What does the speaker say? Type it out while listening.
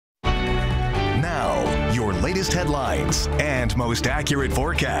Now, your latest headlines and most accurate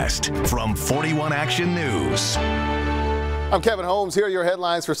forecast from 41 Action News. I'm Kevin Holmes. Here are your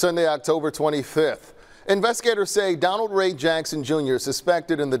headlines for Sunday, October 25th. Investigators say Donald Ray Jackson Jr. is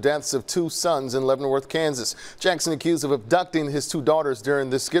suspected in the deaths of two sons in Leavenworth, Kansas. Jackson accused of abducting his two daughters during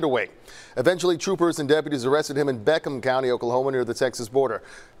this getaway. Eventually, troopers and deputies arrested him in Beckham County, Oklahoma, near the Texas border.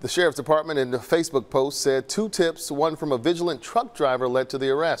 The sheriff's department in a Facebook post said two tips, one from a vigilant truck driver, led to the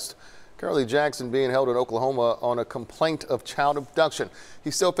arrest. Currently, Jackson being held in Oklahoma on a complaint of child abduction. He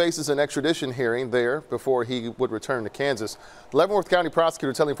still faces an extradition hearing there before he would return to Kansas. The Leavenworth County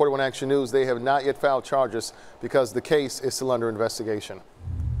prosecutor telling 41 Action News they have not yet filed charges because the case is still under investigation.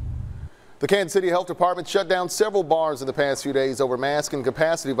 The Kansas City Health Department shut down several bars in the past few days over mask and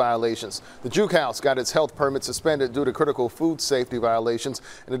capacity violations. The Juke House got its health permit suspended due to critical food safety violations,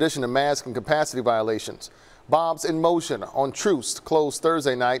 in addition to mask and capacity violations. Bob's in Motion on Troost closed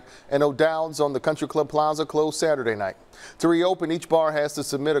Thursday night, and O'Dowd's on the Country Club Plaza closed Saturday night. To reopen, each bar has to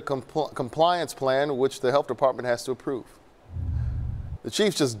submit a compliance plan, which the health department has to approve. The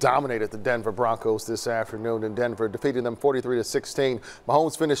Chiefs just dominated the Denver Broncos this afternoon in Denver, defeating them 43-16.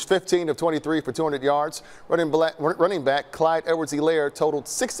 Mahomes finished 15 of 23 for 200 yards. Running back Clyde Edwards-Helaire totaled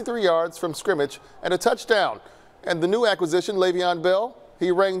 63 yards from scrimmage and a touchdown. And the new acquisition, Le'Veon Bell, he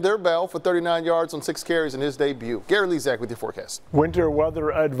rang their bell for 39 yards on 6 carries in his debut. Gary Lezak with your forecast. Winter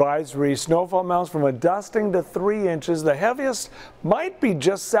weather advisory. Snowfall amounts from a dusting to 3 inches. The heaviest might be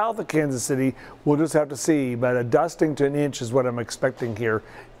just south of Kansas City. We'll just have to see, but a dusting to an inch is what I'm expecting here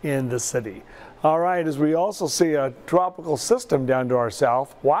in the city. All right, as we also see a tropical system down to our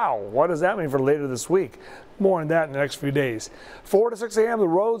south. Wow, what does that mean for later this week? More on that in the next few days. 4 to 6 a.m. the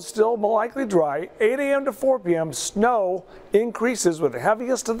roads still likely dry. 8 a.m. to 4 p.m. snow increases with the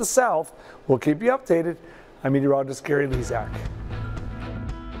heaviest to the south. We'll keep you updated. I'm meteorologist Gary Lezak.